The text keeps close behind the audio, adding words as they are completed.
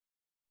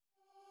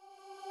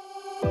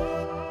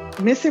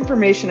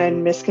Misinformation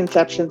and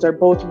misconceptions are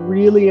both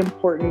really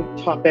important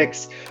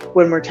topics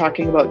when we're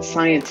talking about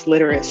science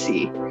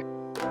literacy.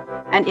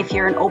 And if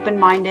you're an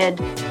open-minded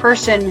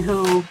person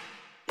who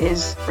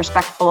is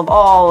respectful of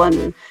all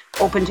and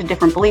open to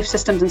different belief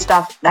systems and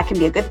stuff, that can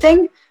be a good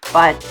thing,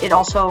 but it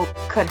also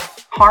could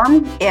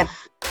harm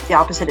if the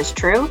opposite is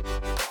true.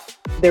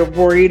 They're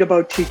worried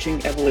about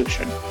teaching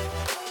evolution.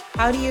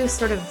 How do you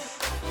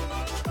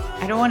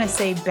I don't want to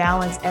say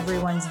balance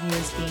everyone's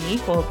views being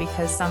equal,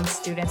 because some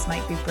students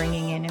might be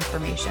bringing in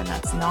information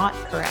that's not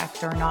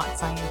correct or not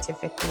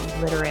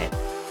scientifically literate.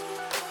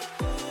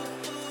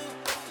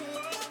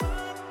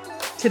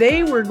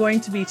 Today, we're going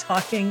to be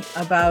talking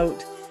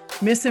about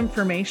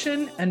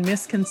misinformation and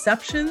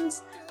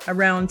misconceptions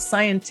around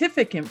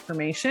scientific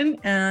information.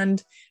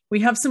 And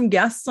we have some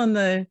guests on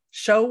the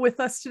show with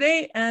us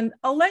today, and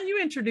I'll let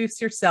you introduce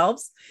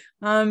yourselves.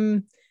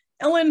 Ellen,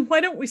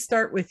 why don't we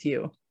start with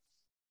you?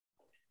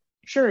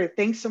 Sure.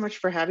 Thanks so much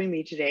for having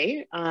me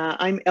today.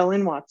 I'm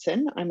Ellen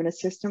Watson. I'm an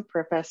assistant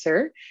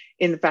professor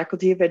in the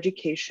Faculty of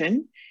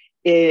Education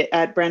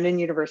at Brandon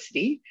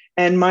University,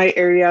 and my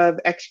area of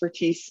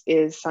expertise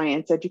is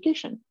science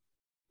education.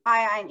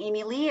 Hi, I'm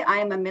Amy Lee.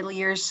 I'm a middle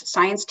years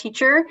science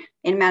teacher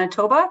in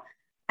Manitoba,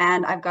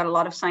 and I've got a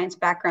lot of science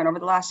background over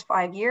the last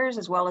 5 years,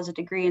 as well as a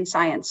degree in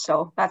science.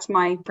 So that's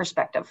my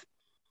perspective.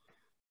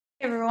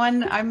 Hey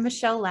everyone, I'm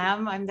Michelle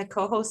Lamb. I'm the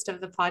co-host of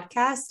the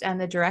podcast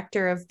and the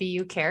director of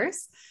BU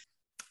Cares.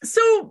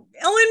 So,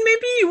 Ellen,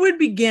 maybe you would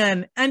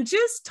begin and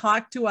just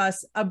talk to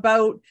us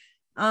about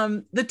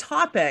the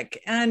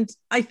topic. And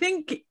I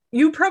think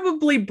you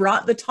probably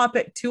brought the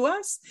topic to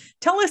us.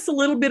 Tell us a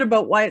little bit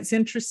about why it's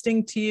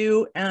interesting to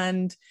you,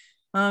 and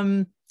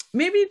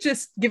maybe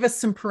just give us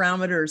some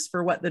parameters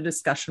for what the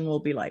discussion will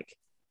be like.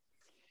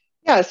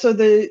 Yeah, so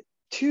the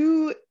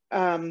two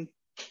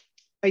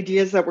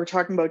ideas that we're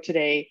talking about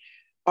today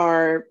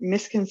are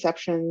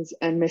misconceptions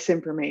and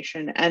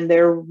misinformation, and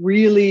they're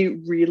really,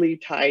 really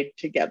tied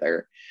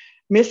together.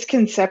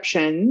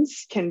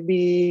 Misconceptions can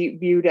be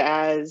viewed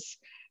as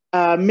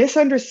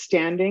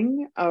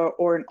misunderstanding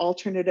or an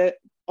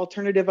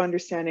alternative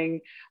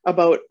understanding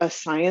about a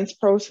science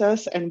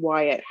process and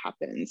why it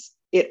happens.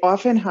 It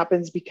often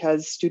happens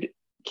because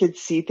kids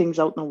see things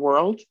out in the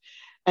world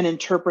and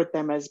interpret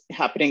them as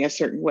happening a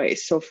certain way.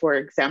 So for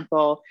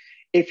example,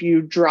 if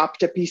you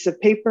dropped a piece of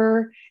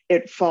paper,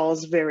 it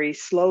falls very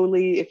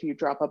slowly. If you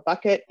drop a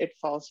bucket, it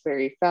falls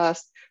very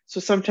fast. So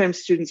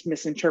sometimes students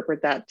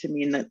misinterpret that to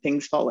mean that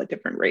things fall at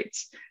different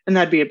rates, and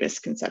that'd be a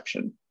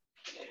misconception.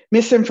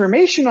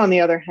 Misinformation, on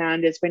the other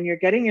hand, is when you're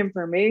getting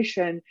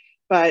information,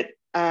 but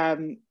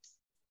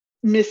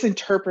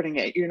misinterpreting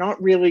it. You're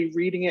not really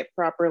reading it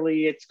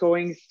properly. It's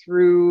going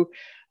through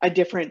a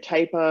different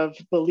type of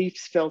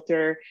beliefs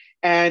filter,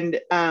 and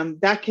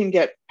that can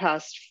get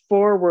passed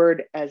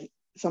forward as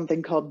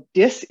something called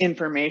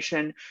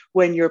disinformation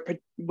when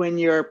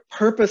you're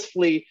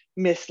purposefully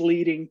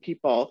misleading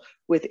people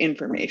with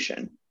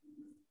information.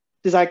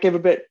 Does that give a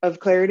bit of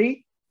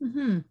clarity?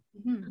 Mm-hmm.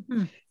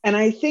 Mm-hmm. And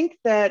I think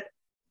that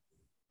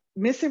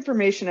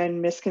misinformation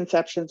and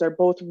misconceptions are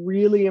both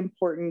really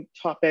important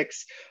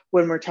topics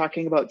when we're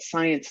talking about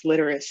science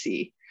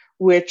literacy,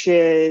 which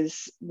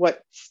is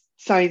what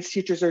science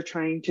teachers are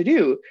trying to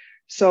do.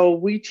 So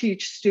we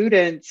teach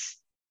students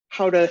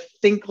how to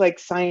think like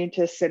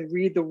scientists and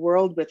read the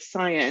world with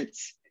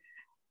science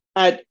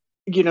at,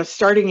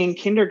 starting in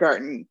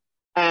kindergarten.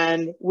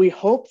 And we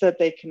hope that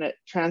they can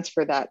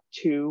transfer that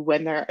to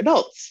when they're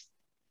adults.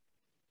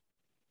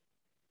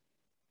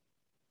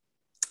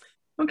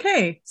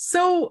 Okay,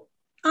 so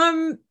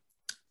the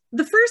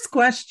first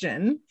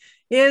question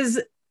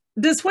is,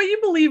 does what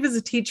you believe as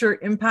a teacher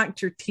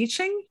impact your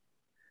teaching?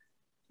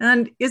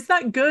 And is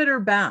that good or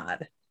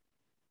bad?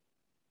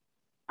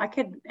 I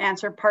could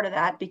answer part of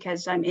that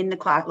because I'm in the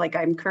class, like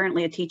I'm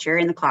currently a teacher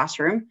in the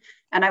classroom.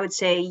 And I would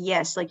say,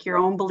 yes, like your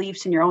own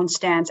beliefs and your own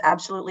stance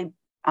absolutely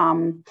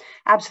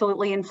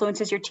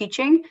influences your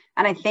teaching.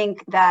 And I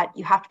think that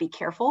you have to be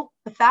careful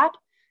with that.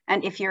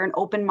 And if you're an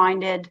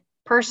open-minded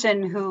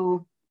person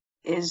who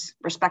is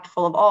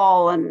respectful of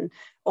all and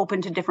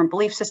open to different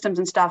belief systems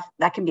and stuff,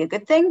 that can be a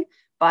good thing,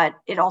 but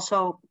it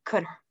also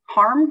could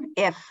harm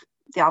if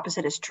the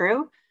opposite is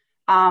true.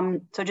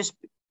 So just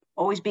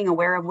always being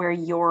aware of where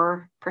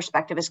your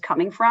perspective is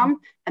coming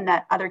from, and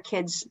that other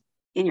kids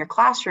in your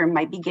classroom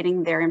might be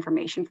getting their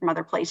information from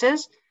other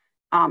places.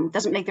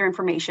 Doesn't make their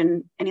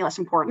information any less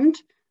important,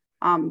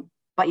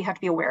 but you have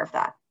to be aware of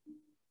that.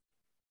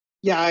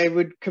 Yeah, I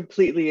would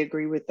completely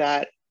agree with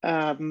that.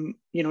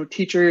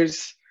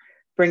 Teachers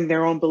bring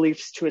their own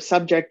beliefs to a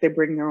subject. They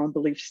bring their own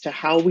beliefs to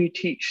how we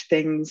teach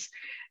things.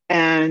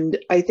 And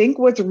I think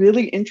what's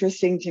really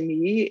interesting to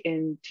me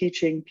in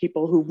teaching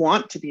people who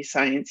want to be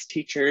science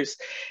teachers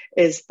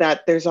is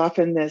that there's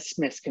often this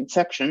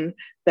misconception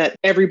that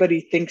everybody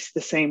thinks the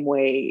same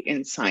way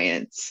in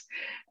science.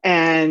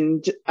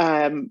 And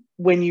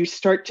when you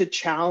start to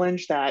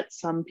challenge that,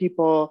 some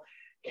people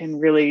can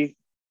really,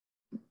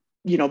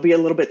 be a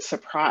little bit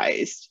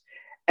surprised.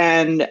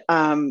 And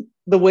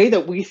the way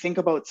that we think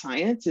about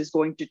science is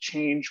going to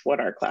change what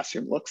our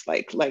classroom looks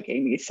like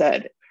Amy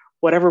said.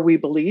 Whatever we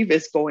believe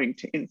is going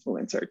to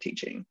influence our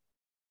teaching.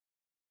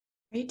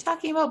 Are you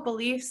talking about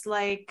beliefs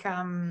like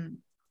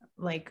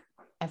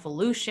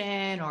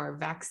evolution or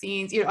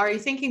vaccines? Are you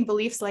thinking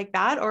beliefs like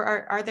that, or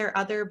are there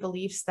other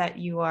beliefs that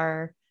you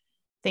are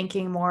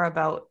thinking more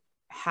about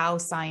how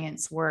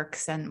science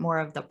works and more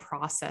of the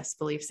process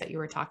beliefs that you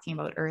were talking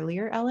about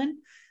earlier, Ellen?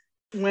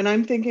 When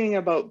I'm thinking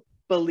about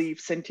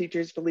beliefs and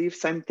teachers'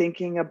 beliefs, I'm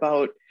thinking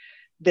about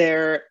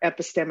their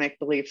epistemic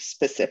beliefs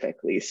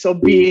specifically. So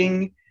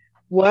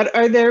what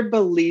are their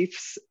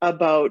beliefs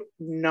about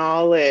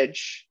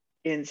knowledge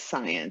in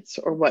science,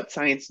 or what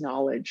science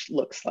knowledge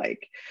looks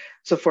like?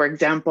 So for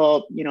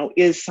example,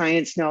 is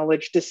science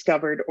knowledge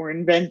discovered or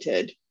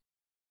invented?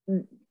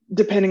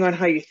 Depending on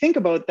how you think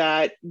about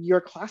that,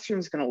 your classroom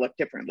is going to look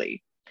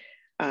differently.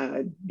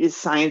 Is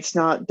science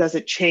does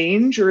it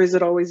change, or is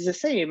it always the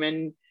same?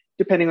 And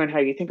depending on how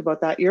you think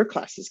about that, your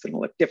class is going to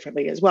look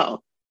differently as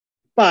well.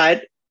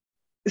 But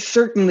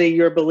certainly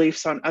your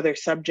beliefs on other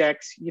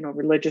subjects,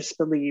 religious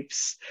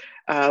beliefs,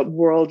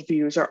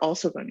 worldviews are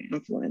also going to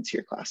influence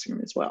your classroom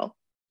as well.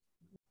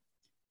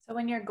 So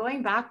when you're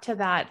going back to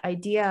that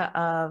idea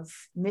of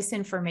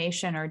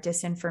misinformation or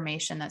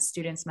disinformation that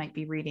students might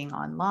be reading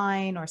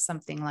online or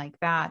something like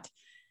that,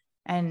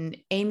 and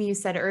Amy, you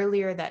said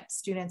earlier that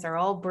students are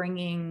all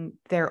bringing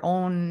their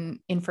own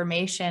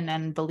information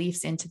and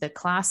beliefs into the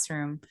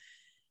classroom.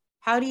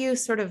 How do you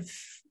sort of,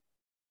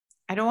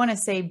 I don't want to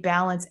say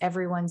balance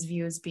everyone's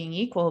views being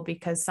equal,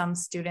 because some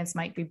students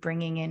might be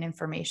bringing in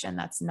information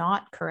that's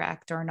not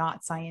correct or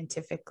not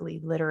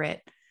scientifically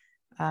literate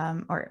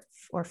or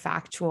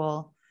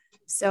factual.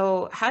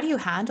 So how do you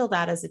handle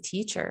that as a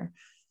teacher?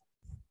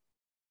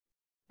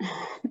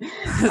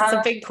 It's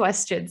a big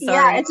question. Sorry.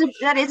 Yeah,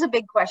 that is a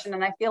big question.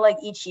 And I feel like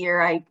each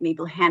year I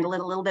maybe handle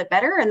it a little bit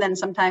better. And then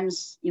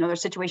sometimes,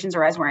 there's situations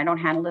arise where I don't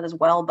handle it as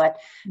well. But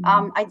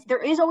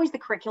there is always the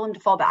curriculum to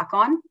fall back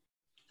on.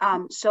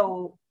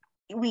 So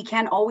we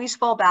can always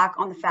fall back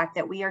on the fact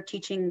that we are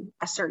teaching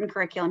a certain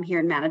curriculum here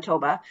in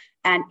Manitoba,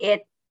 and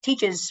it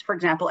teaches, for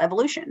example,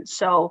 evolution.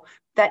 So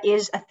that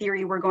is a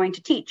theory we're going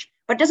to teach,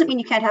 but it doesn't mean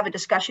you can't have a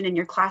discussion in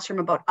your classroom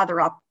about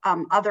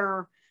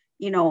other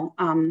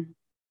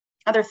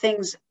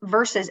things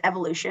versus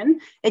evolution.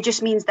 It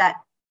just means that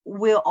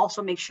we'll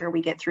also make sure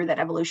we get through that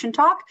evolution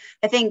talk.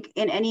 I think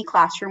in any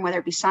classroom, whether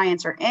it be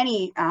science or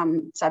any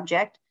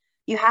subject,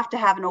 you have to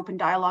have an open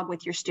dialogue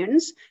with your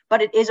students,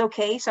 but it is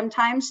okay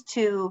sometimes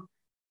to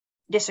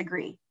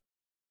disagree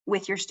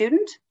with your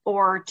student,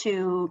 or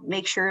to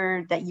make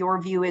sure that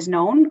your view is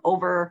known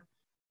over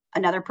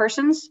another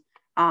person's.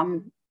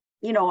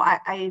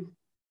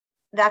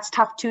 That's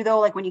tough too, though.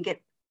 Like when you get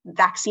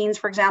vaccines,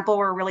 for example,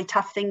 were a really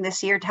tough thing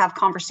this year to have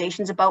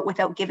conversations about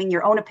without giving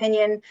your own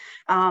opinion,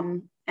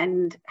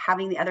 and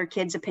having the other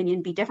kid's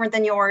opinion be different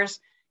than yours.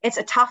 It's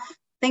a tough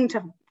thing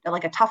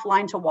a tough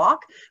line to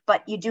walk,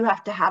 but you do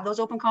have to have those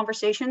open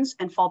conversations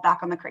and fall back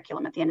on the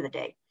curriculum at the end of the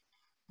day.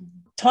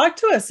 Talk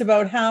to us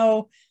about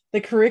how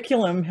the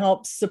curriculum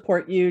helps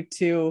support you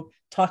to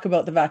talk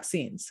about the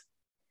vaccines.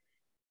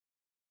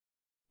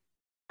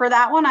 For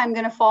that one, I'm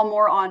going to fall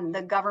more on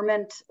the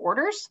government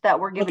orders that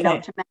were given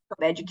out to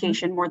Manitoba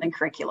Education more than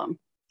curriculum.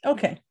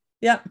 Okay.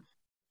 Yeah.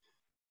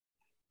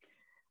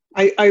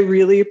 I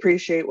really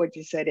appreciate what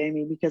you said,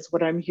 Amy, because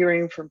what I'm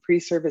hearing from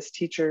pre-service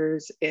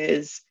teachers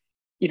is,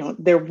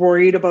 they're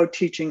worried about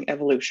teaching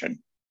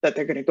evolution, that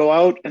they're going to go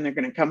out and they're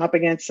going to come up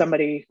against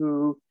somebody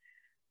who,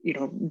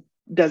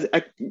 does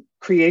a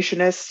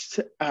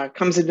creationist,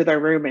 comes into their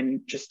room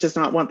and just does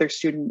not want their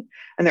student,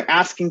 and they're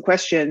asking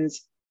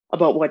questions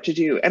about what to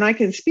do. And I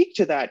can speak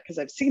to that because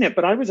I've seen it,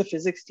 but I was a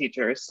physics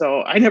teacher,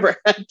 so I never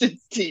had to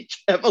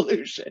teach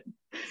evolution.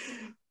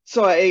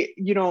 So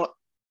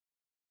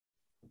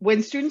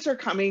when students are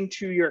coming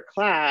to your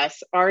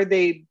class, are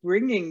they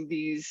bringing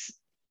these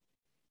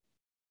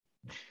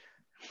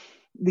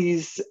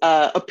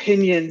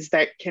opinions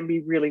that can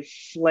be really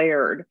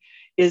flared?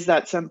 Is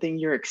that something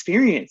you're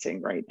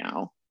experiencing right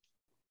now?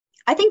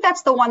 I think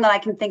that's the one that I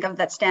can think of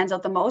that stands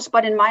out the most.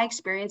 But in my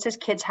experiences,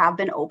 kids have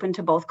been open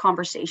to both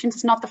conversations.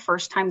 It's not the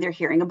first time they're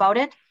hearing about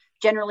it.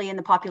 Generally in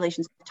the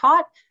populations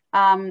taught,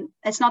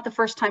 it's not the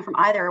first time from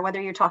either,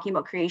 whether you're talking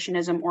about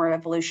creationism or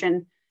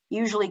evolution.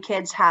 Usually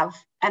kids have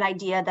an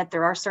idea that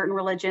there are certain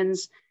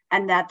religions,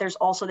 and that there's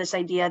also this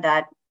idea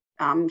that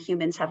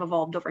humans have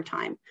evolved over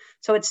time.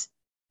 So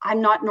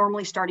I'm not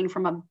normally starting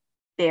from a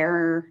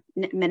bare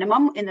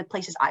minimum in the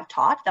places I've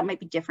taught. That might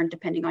be different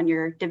depending on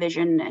your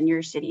division and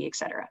your city, et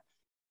cetera.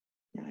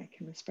 Yeah, I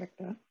can respect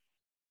that.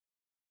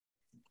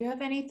 Do you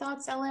have any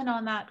thoughts, Ellen,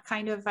 on that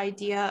kind of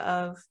idea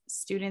of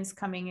students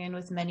coming in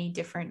with many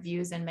different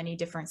views and many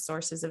different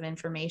sources of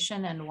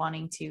information, and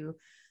wanting to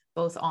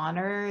both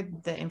honor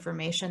the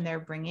information they're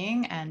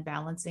bringing and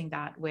balancing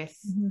that with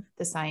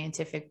the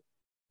scientific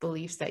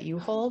beliefs that you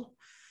hold?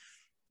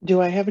 Do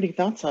I have any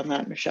thoughts on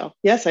that, Michelle?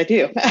 Yes, I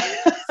do.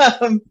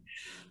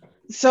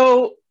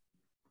 So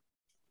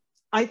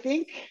I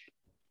think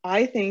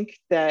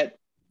that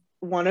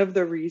one of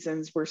the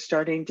reasons we're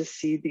starting to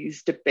see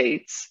these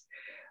debates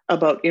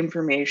about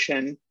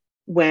information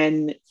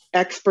when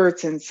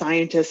experts and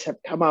scientists have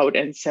come out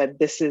and said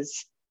this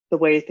is the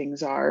way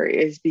things are,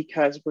 is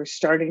because we're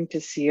starting to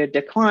see a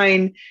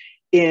decline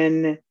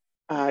in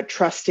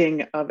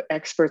trusting of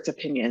experts'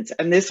 opinions.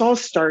 And this all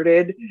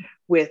started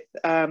with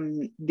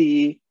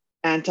the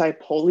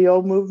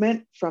anti-polio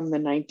movement from the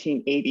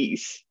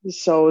 1980s.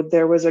 So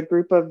there was a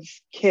group of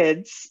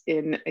kids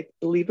in, I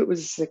believe it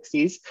was the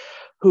 60s,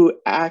 who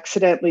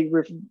accidentally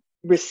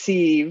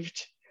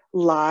received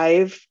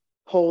live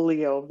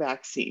polio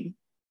vaccine.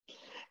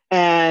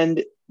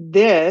 And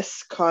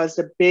this caused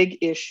a big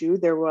issue.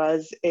 There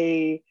was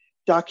a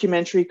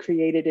documentary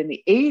created in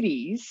the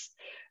 80s,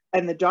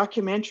 and the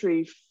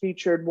documentary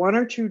featured one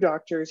or two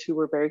doctors who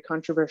were very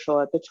controversial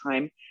at the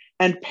time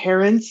and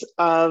parents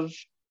of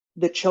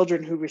the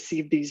children who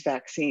received these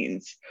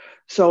vaccines.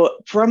 So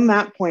from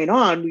that point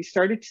on, we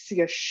started to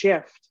see a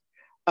shift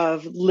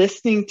of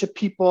listening to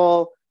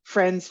people,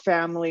 friends,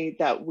 family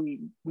that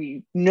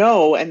we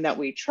know and that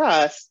we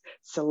trust,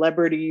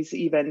 celebrities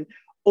even,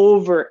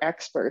 over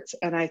experts.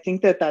 And I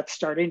think that that's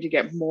starting to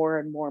get more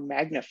and more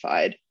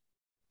magnified.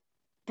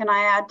 Can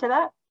I add to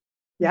that?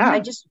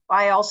 Yeah.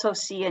 I also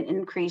see an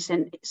increase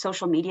in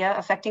social media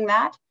affecting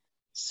that.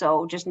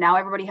 So just now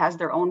everybody has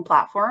their own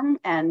platform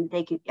and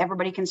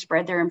everybody can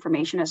spread their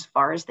information as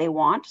far as they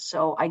want.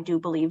 So I do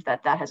believe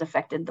that that has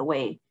affected the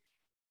way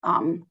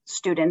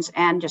students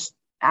and just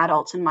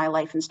adults in my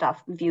life and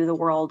stuff view the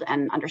world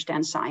and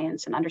understand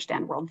science and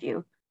understand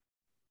worldview.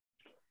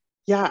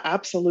 Yeah,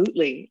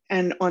 absolutely.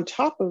 And on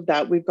top of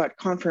that, we've got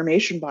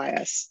confirmation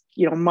bias.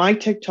 You know, my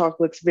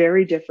TikTok looks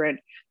very different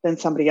than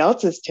somebody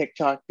else's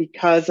TikTok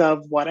because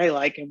of what I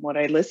like and what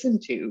I listen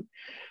to.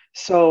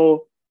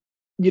 So,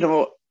 you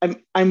know,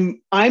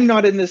 I'm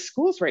not in the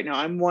schools right now.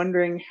 I'm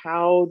wondering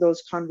how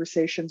those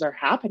conversations are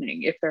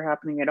happening, if they're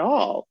happening at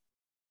all.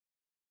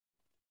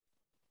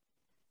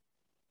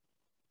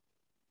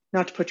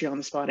 Not to put you on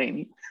the spot,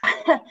 Amy.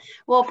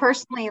 Well,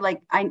 personally,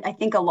 like I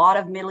think a lot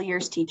of middle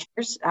years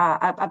teachers,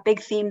 a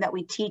big theme that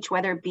we teach,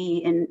 whether it be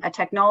in a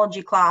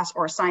technology class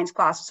or a science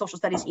class, social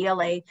studies,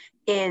 ELA,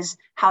 is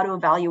how to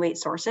evaluate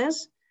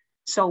sources.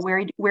 So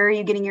where are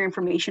you getting your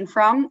information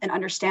from, and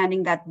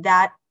understanding that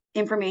that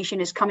information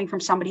is coming from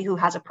somebody who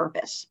has a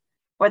purpose,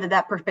 whether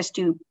that purpose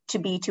to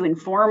be to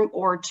inform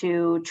or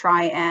to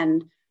try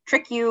and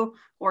trick you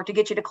or to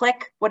get you to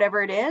click,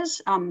 whatever it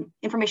is.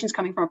 Information is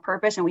coming from a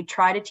purpose, and we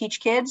try to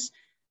teach kids,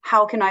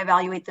 how can I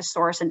evaluate the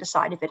source and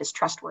decide if it is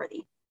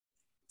trustworthy?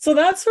 So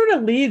that sort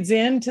of leads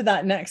into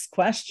that next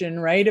question,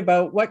 right?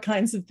 About what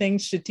kinds of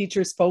things should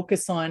teachers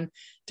focus on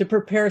to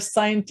prepare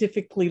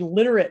scientifically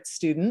literate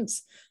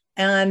students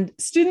and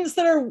students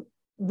that are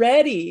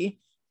ready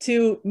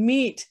to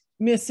meet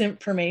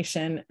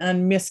misinformation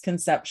and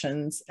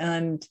misconceptions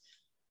and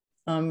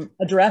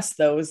address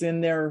those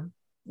in their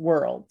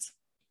worlds.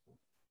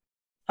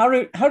 How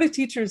do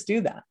teachers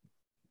do that?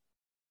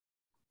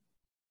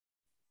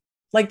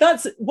 Like,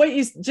 that's what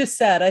you just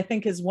said, I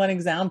think, is one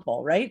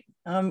example, right?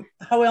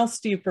 How else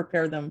do you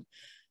prepare them?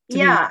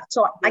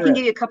 So I can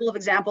give you a couple of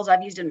examples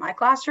I've used in my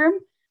classroom.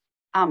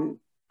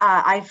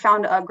 I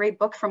found a great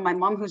book from my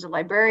mom, who's a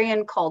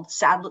librarian, called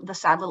The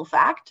Sad Little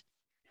Fact.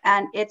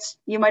 And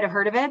you might have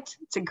heard of it.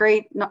 It's a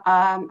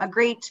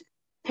great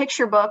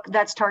picture book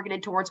that's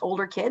targeted towards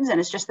older kids. And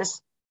it's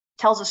just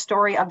tells a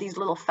story of these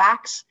little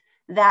facts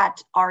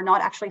that are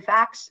not actually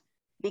facts,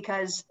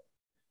 because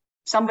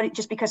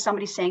because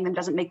somebody's saying them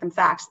doesn't make them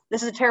facts.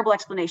 This is a terrible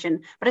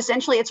explanation, but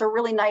essentially it's a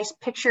really nice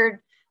pictured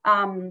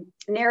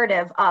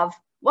narrative of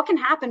what can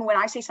happen when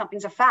I say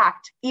something's a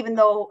fact, even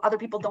though other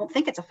people don't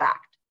think it's a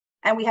fact,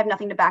 and we have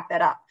nothing to back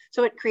that up.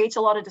 So it creates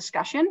a lot of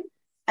discussion.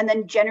 And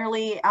then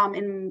generally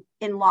in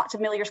lots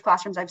of middle years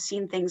classrooms, I've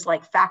seen things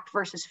like fact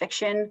versus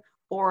fiction,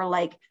 or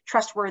like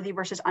trustworthy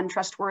versus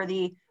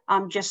untrustworthy,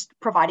 just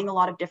providing a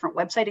lot of different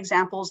website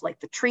examples, like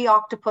the tree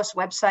octopus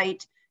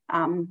website.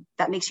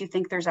 That makes you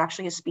think there's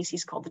actually a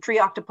species called the tree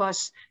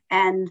octopus.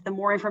 And the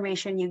more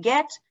information you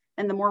get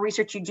and the more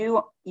research you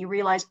do, you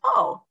realize,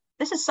 oh,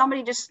 this is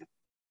somebody just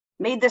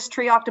made this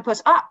tree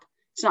octopus up.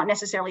 It's not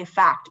necessarily a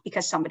fact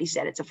because somebody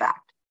said it's a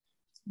fact.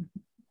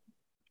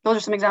 Those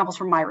are some examples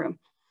from my room.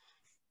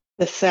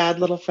 The Sad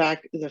Little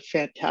Fact is a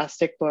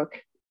fantastic book.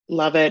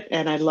 Love it.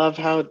 And I love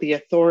how they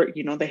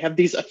have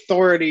these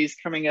authorities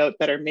coming out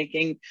that are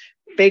making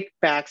fake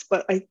facts,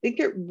 but I think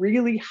it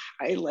really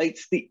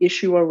highlights the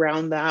issue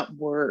around that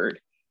word,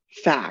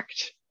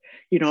 fact.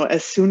 You know,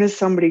 as soon as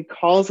somebody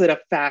calls it a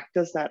fact,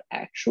 does that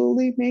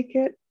actually make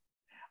it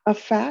a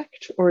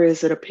fact, or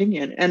is it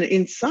opinion? And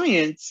in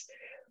science,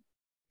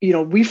 you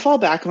know, we fall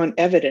back on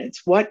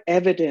evidence. What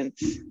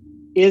evidence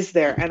is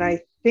there? And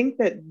I think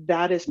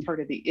that is part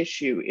of the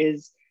issue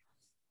is,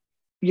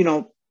 you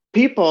know,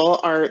 we've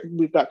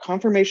got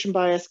confirmation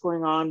bias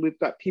going on. We've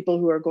got people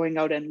who are going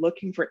out and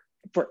looking for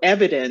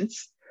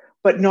evidence,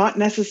 but not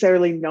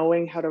necessarily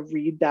knowing how to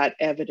read that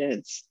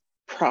evidence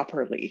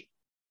properly.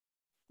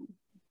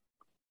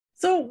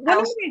 So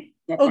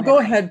go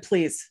ahead,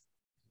 please.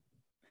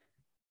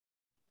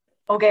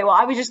 Okay, well,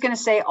 I was just going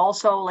to say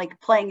also,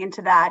 like, playing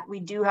into that, we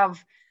do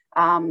have,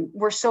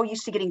 we're so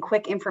used to getting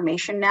quick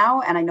information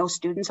now, and I know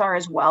students are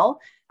as well.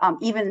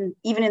 Even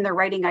in their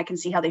writing, I can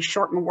see how they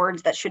shorten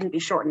words that shouldn't be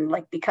shortened,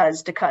 like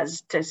because to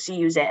cuz to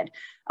CUZ.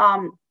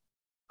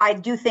 I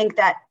do think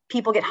that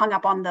people get hung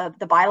up on the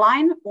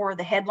byline or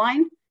the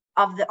headline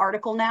of the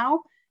article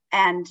now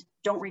and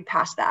don't read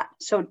past that.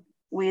 So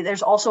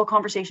there's also a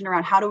conversation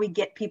around how do we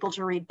get people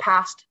to read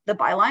past the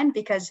byline,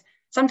 because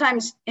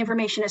sometimes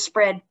information is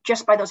spread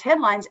just by those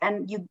headlines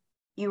and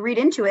you read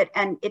into it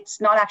and it's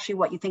not actually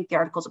what you think the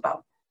article's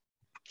about.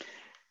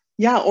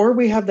 Yeah, or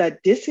we have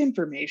that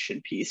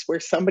disinformation piece where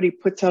somebody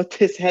puts out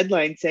this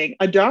headline saying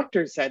a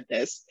doctor said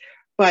this,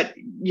 but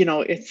you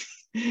know,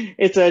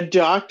 it's a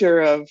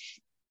doctor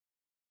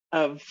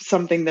of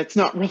something that's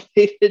not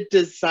related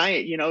to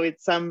science. You know,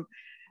 it's some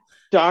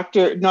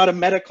doctor, not a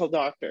medical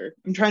doctor.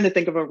 I'm trying to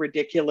think of a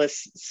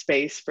ridiculous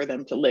space for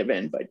them to live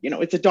in, but you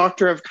know, it's a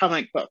doctor of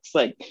comic books.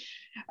 Like,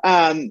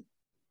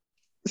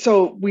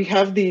 so we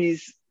have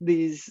these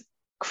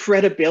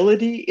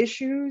credibility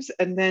issues,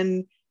 and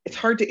then it's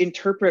hard to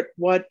interpret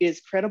what is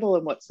credible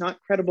and what's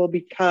not credible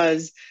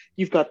because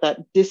you've got that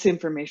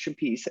disinformation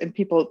piece and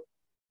people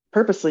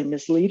purposely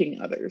misleading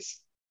others.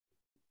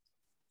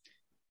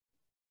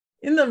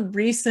 In the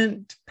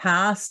recent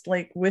past,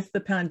 like with the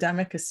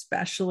pandemic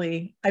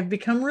especially, I've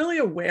become really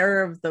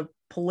aware of the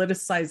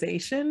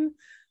politicization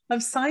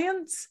of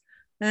science.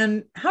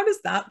 And how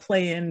does that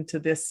play into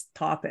this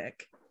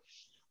topic?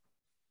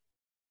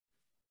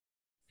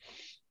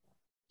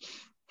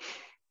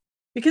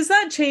 Because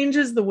that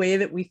changes the way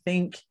that we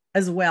think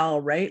as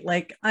well, right?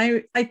 Like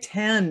I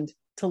tend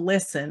to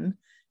listen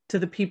to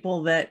the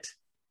people that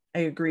I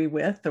agree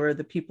with or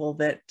the people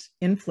that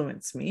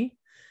influence me.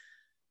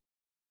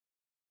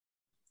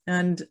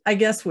 And I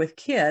guess with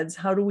kids,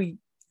 how do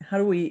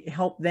we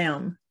help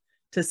them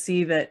to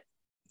see that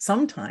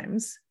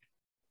sometimes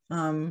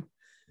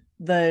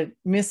the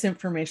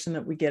misinformation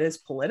that we get is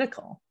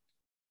political?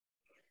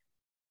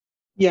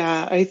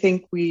 Yeah, I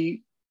think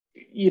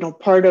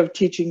part of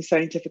teaching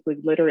scientifically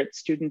literate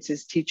students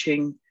is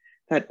teaching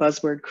that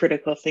buzzword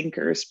critical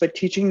thinkers, but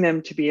teaching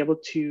them to be able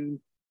to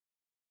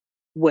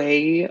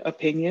weigh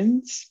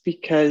opinions,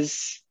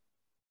 because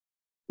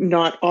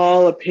not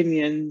all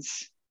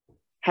opinions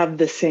have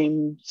the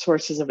same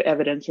sources of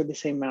evidence or the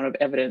same amount of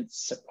evidence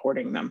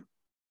supporting them.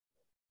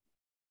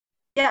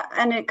 Yeah,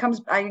 and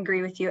I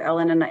agree with you,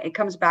 Ellen, and it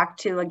comes back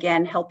to,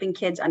 again, helping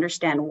kids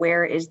understand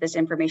where is this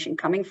information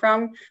coming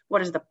from?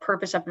 What is the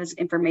purpose of this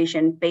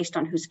information based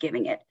on who's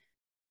giving it?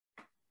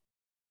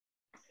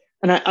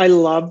 And I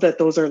love that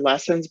those are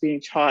lessons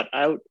being taught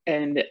out,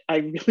 and I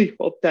really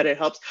hope that it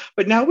helps.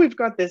 But now we've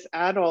got this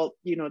adult,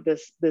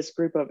 this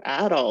group of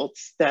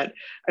adults that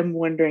I'm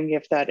wondering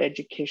if that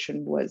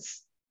education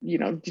was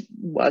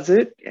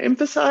it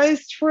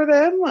emphasized for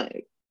them?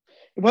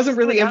 It wasn't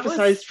really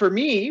emphasized for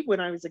me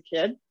when I was a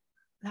kid.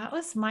 That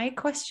was my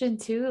question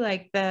too.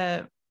 Like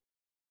the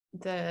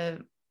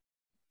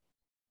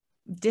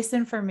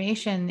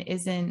disinformation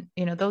isn't,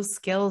 those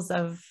skills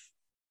of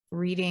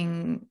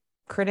reading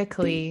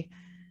critically,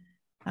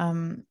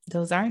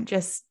 those aren't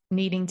just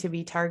needing to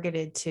be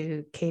targeted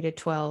to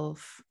K-12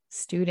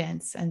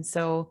 students. And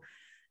so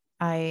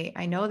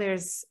I know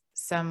there's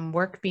some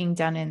work being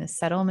done in the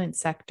settlement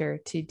sector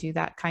to do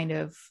that kind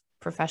of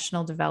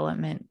professional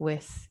development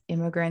with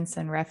immigrants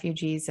and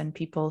refugees and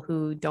people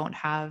who don't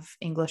have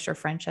English or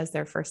French as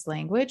their first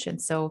language. And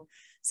so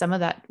some of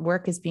that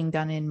work is being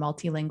done in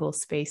multilingual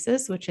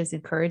spaces, which is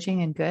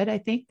encouraging and good, I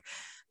think.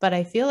 But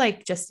I feel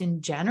like just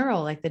in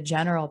general, like the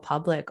general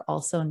public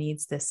also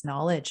needs this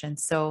knowledge. And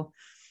so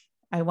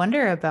I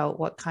wonder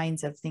about what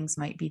kinds of things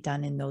might be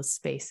done in those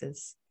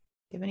spaces.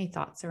 Do you have any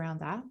thoughts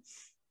around that?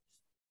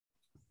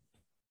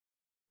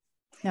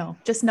 No,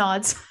 just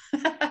nods.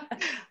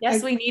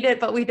 Yes, we need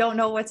it, but we don't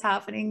know what's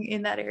happening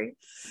in that area.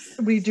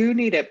 We do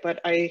need it, but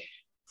I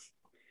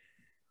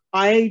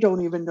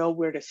don't even know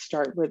where to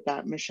start with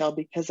that, Michelle,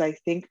 because I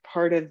think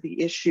part of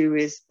the issue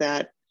is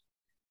that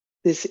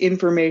this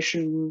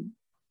information,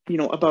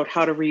 about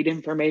how to read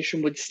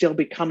information would still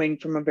be coming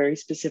from a very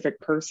specific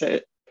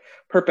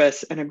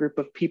purpose and a group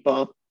of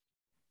people.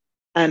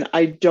 And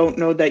I don't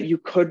know that you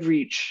could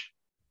reach,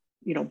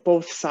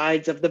 both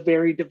sides of the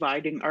very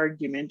dividing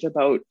argument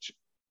about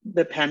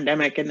the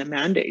pandemic and the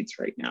mandates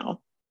right now.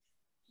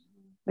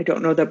 I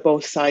don't know that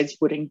both sides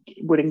would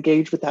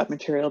engage with that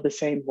material the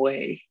same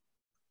way.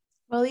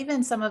 Well,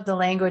 even some of the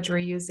language we're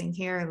using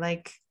here,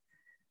 like,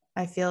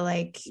 I feel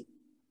like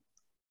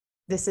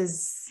this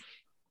is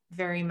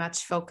very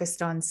much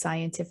focused on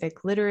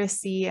scientific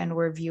literacy, and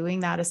we're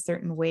viewing that a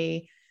certain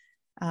way.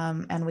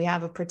 And we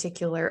have a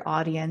particular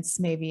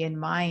audience maybe in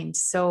mind.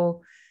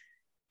 So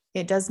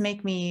it does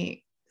make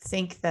me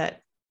think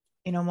that,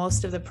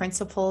 most of the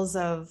principles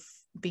of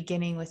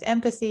beginning with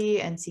empathy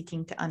and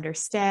seeking to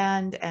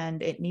understand,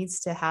 and it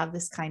needs to have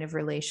this kind of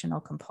relational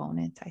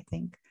component, I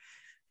think.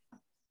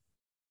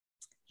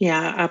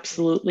 Yeah,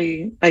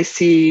 absolutely. I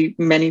see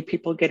many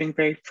people getting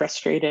very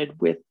frustrated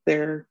with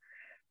their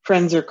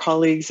friends or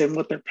colleagues and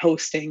what they're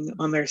posting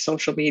on their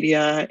social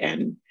media.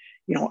 And,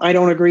 I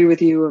don't agree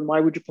with you. And why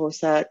would you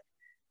post that?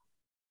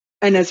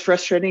 And as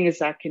frustrating as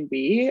that can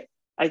be,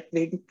 I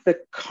think the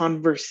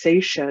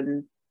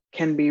conversation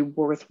can be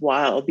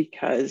worthwhile,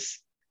 because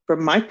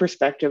from my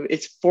perspective,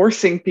 it's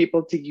forcing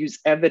people to use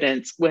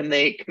evidence when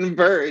they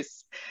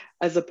converse,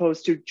 as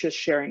opposed to just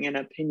sharing an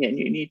opinion.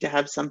 You need to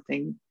have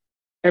something,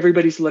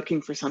 everybody's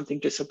looking for something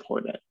to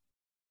support it.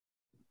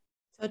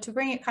 So to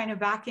bring it kind of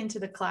back into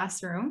the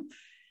classroom,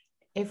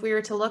 if we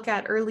were to look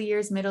at early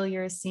years, middle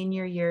years,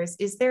 senior years,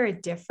 is there a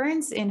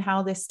difference in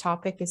how this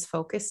topic is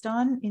focused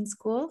on in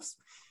schools?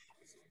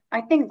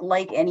 I think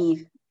like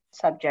any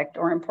subject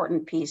or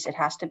important piece, it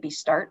has to be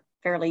start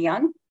fairly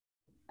young.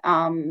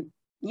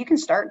 You can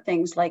start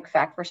things like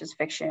fact versus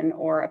fiction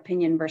or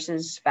opinion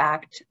versus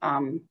fact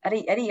at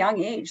a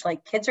young age.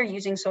 Like, kids are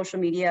using social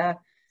media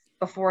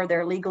before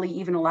they're legally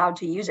even allowed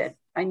to use it.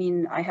 I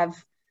mean,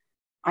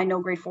 I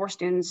know grade 4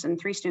 students and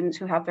 3 students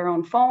who have their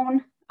own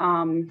phone.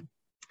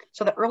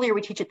 So the earlier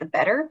we teach it, the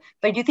better.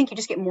 But I do think you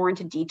just get more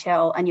into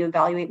detail and you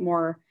evaluate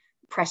more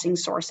pressing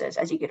sources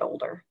as you get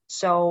older.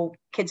 So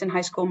kids in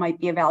high school might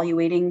be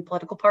evaluating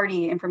political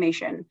party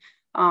information,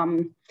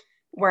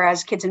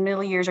 whereas kids in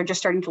middle years are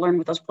just starting to learn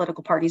what those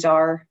political parties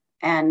are,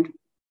 and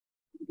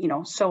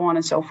so on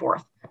and so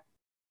forth.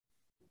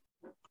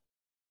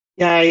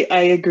 Yeah,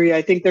 I agree.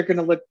 I think they're going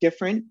to look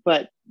different,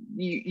 but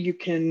you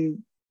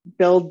can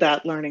build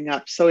that learning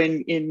up. So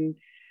in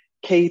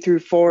K through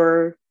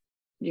 4,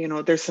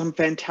 there's some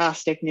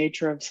fantastic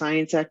nature of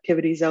science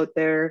activities out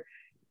there.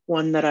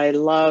 One that I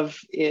love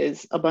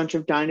is a bunch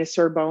of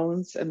dinosaur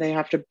bones, and they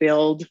have to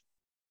build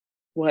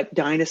what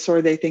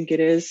dinosaur they think it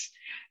is.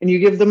 And you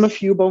give them a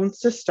few bones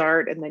to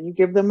start, and then you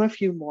give them a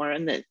few more.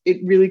 And it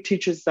really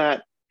teaches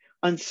that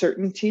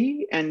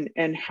uncertainty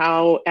and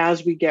how,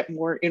 as we get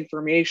more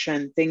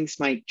information, things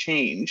might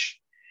change.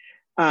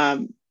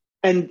 And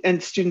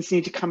students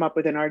need to come up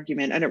with an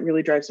argument, and it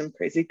really drives them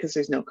crazy because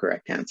there's no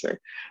correct answer.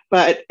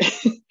 But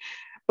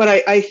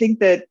I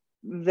think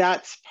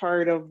that's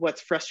part of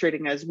what's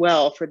frustrating as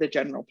well for the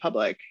general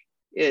public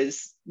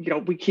is,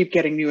 we keep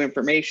getting new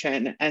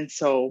information. And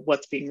so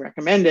what's being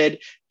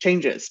recommended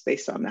changes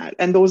based on that.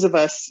 And those of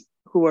us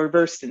who are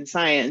versed in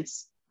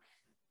science,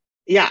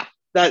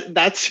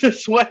 that's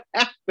just what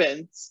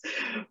happens.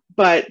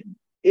 But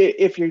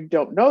if you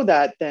don't know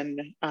that,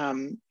 then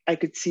I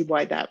could see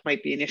why that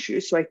might be an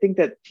issue. So I think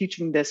that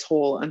teaching this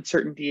whole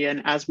uncertainty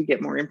and as we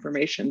get more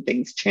information,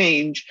 things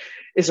change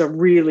is a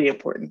really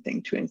important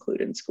thing to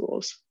include in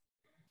schools.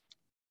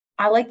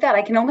 I like that.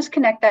 I can almost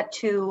connect that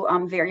to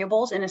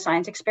variables in a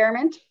science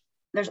experiment.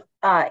 There's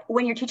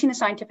when you're teaching the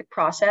scientific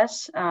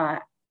process,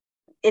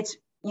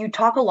 you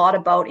talk a lot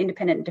about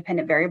independent and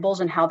dependent variables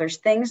and how there's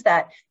things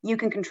that you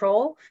can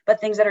control, but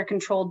things that are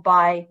controlled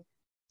by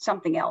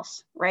something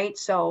else, right?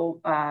 So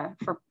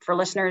for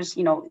listeners,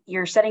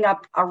 you're setting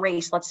up a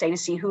race, let's say, to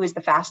see who is the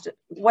fastest.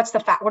 What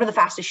are the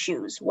fastest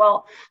shoes?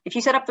 Well, if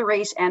you set up the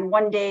race and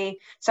one day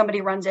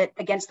somebody runs it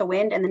against the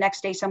wind and the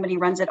next day somebody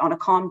runs it on a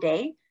calm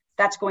day,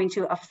 that's going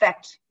to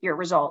affect your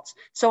results.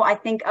 So I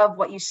think of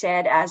what you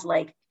said as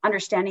like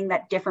understanding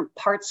that different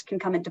parts can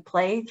come into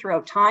play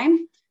throughout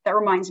time. That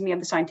reminds me of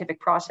the scientific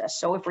process.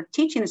 So if we're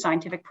teaching the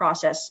scientific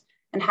process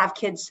and help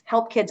kids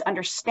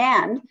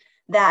understand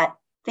that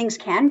things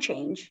can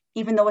change,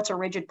 even though it's a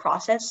rigid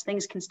process,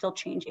 things can still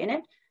change in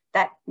it.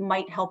 That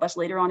might help us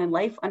later on in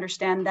life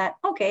understand that,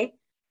 okay,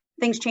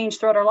 things change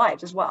throughout our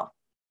lives as well.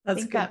 I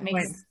think that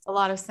makes a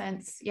lot of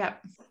sense. Yeah.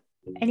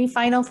 Any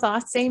final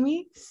thoughts,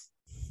 Amy?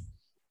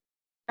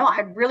 No,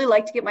 I'd really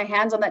like to get my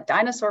hands on that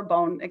dinosaur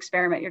bone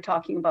experiment you're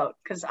talking about,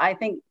 because I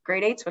think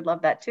grade 8s would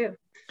love that too.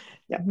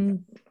 Yeah. Mm-hmm.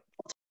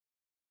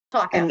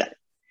 Talk and, out.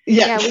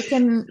 Yeah,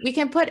 we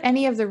can put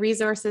any of the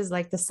resources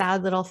like the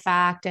sad little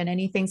fact and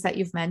any things that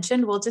you've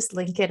mentioned. We'll just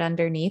link it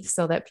underneath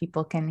so that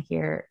people can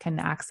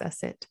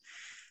access it.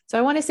 So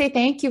I want to say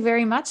thank you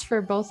very much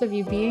for both of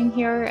you being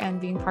here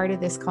and being part of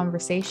this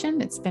conversation.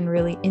 It's been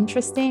really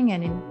interesting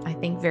and I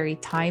think very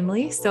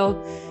timely.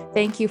 So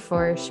thank you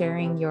for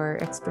sharing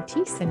your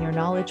expertise and your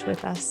knowledge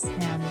with us.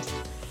 And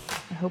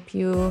I hope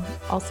you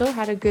also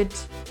had a good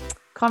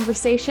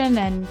conversation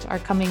and are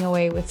coming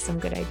away with some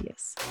good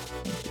ideas.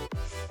 Thank you.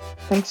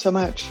 Thanks so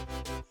much.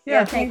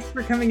 Yeah, thanks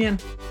for coming in.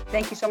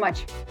 Thank you so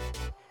much.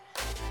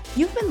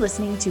 You've been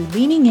listening to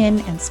Leaning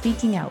In and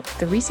Speaking Out,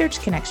 the Research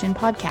Connection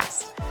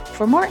podcast.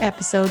 For more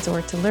episodes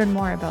or to learn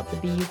more about the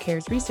BU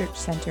Cares Research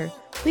Centre,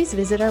 please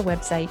visit our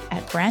website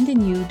at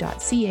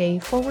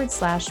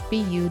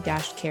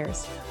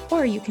brandonu.ca/BU-Cares,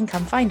 or you can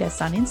come find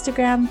us on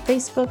Instagram,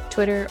 Facebook,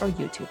 Twitter, or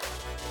YouTube.